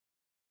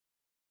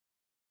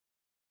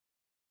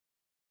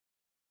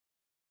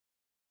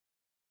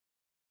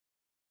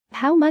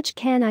How much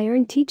can I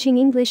earn teaching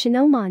English in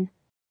Oman?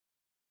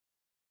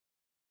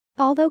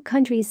 Although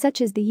countries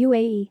such as the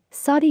UAE,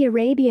 Saudi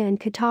Arabia and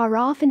Qatar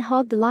often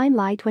hog the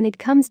limelight when it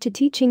comes to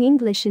teaching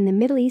English in the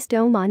Middle East,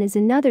 Oman is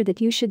another that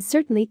you should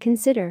certainly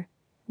consider.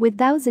 With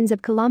thousands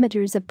of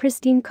kilometers of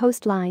pristine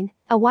coastline,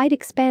 a wide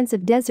expanse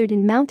of desert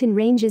and mountain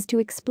ranges to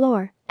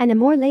explore, and a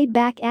more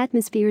laid-back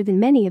atmosphere than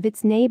many of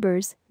its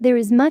neighbors, there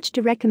is much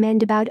to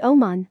recommend about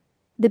Oman.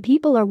 The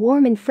people are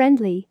warm and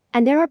friendly,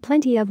 and there are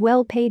plenty of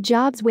well-paid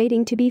jobs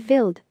waiting to be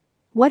filled.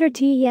 What are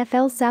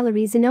TEFL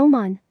salaries in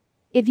Oman?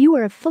 If you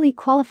are a fully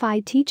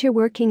qualified teacher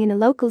working in a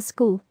local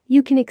school,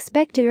 you can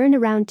expect to earn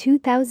around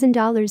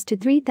 $2,000 to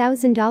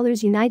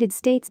 $3,000 United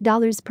States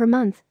dollars per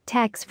month,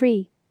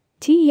 tax-free.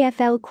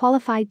 TEFL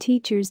qualified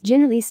teachers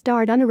generally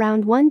start on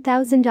around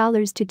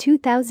 $1,000 to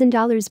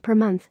 $2,000 per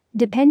month,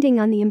 depending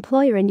on the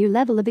employer and your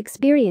level of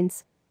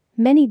experience.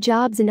 Many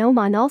jobs in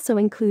Oman also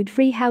include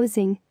free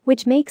housing,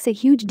 which makes a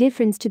huge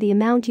difference to the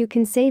amount you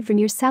can save from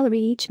your salary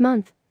each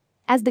month.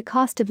 As the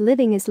cost of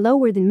living is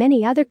lower than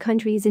many other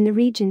countries in the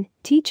region,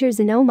 teachers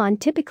in Oman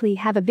typically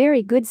have a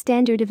very good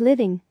standard of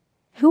living.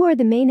 Who are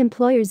the main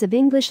employers of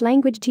English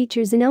language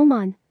teachers in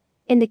Oman?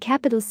 In the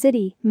capital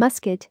city,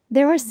 Muscat,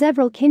 there are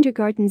several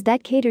kindergartens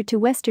that cater to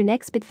Western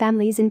expat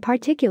families in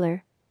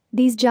particular.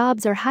 These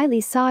jobs are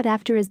highly sought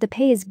after as the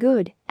pay is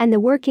good and the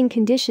working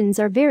conditions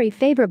are very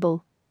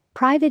favorable.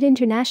 Private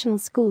international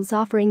schools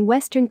offering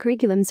Western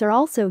curriculums are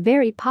also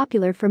very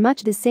popular for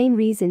much the same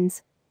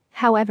reasons.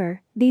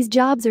 However, these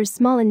jobs are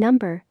small in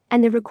number,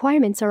 and the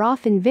requirements are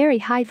often very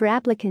high for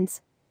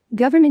applicants.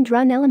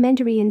 Government-run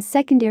elementary and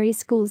secondary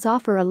schools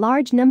offer a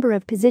large number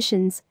of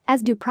positions,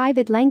 as do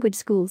private language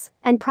schools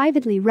and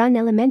privately run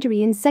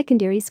elementary and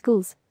secondary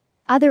schools.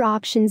 Other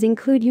options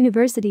include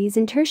universities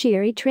and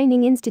tertiary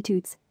training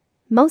institutes.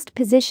 Most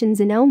positions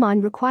in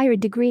Oman require a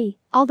degree,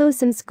 although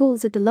some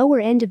schools at the lower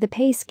end of the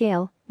pay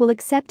scale will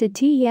accept a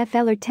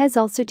TEFL or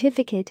TESOL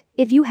certificate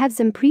if you have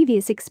some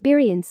previous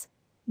experience.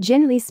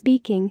 Generally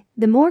speaking,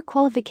 the more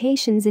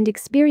qualifications and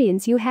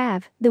experience you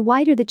have, the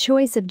wider the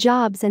choice of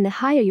jobs and the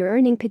higher your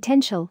earning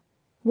potential.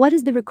 What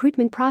is the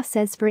recruitment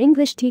process for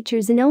English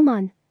teachers in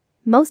Oman?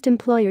 Most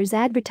employers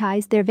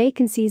advertise their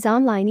vacancies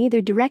online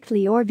either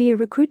directly or via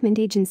recruitment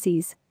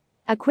agencies.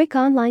 A quick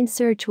online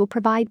search will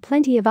provide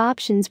plenty of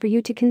options for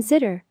you to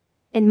consider.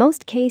 In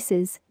most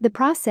cases, the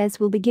process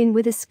will begin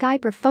with a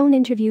Skype or phone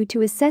interview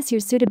to assess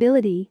your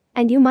suitability,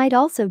 and you might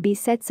also be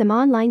set some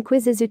online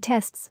quizzes or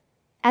tests.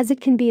 As it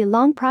can be a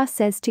long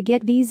process to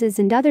get visas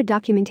and other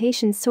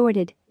documentation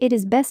sorted, it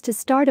is best to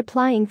start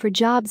applying for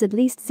jobs at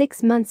least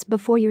 6 months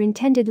before your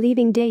intended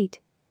leaving date.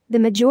 The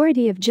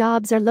majority of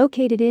jobs are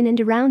located in and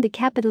around the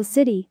capital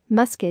city,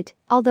 Muscat,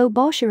 although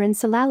Bushehr and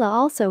Salalah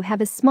also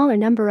have a smaller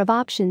number of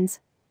options.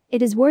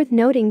 It is worth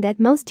noting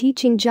that most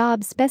teaching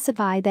jobs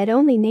specify that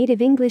only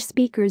native English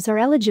speakers are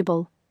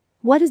eligible.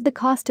 What is the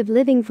cost of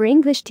living for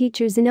English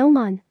teachers in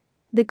Oman?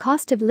 The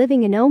cost of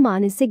living in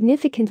Oman is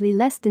significantly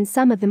less than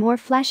some of the more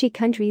flashy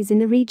countries in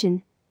the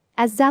region.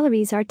 As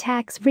salaries are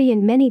tax-free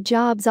and many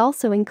jobs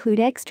also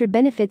include extra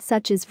benefits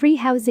such as free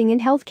housing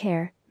and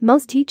healthcare,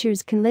 most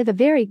teachers can live a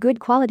very good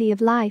quality of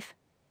life.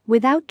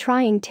 Without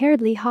trying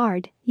terribly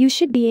hard, you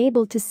should be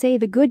able to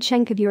save a good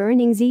chunk of your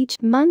earnings each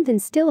month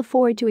and still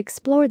afford to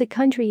explore the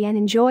country and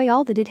enjoy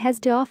all that it has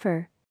to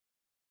offer.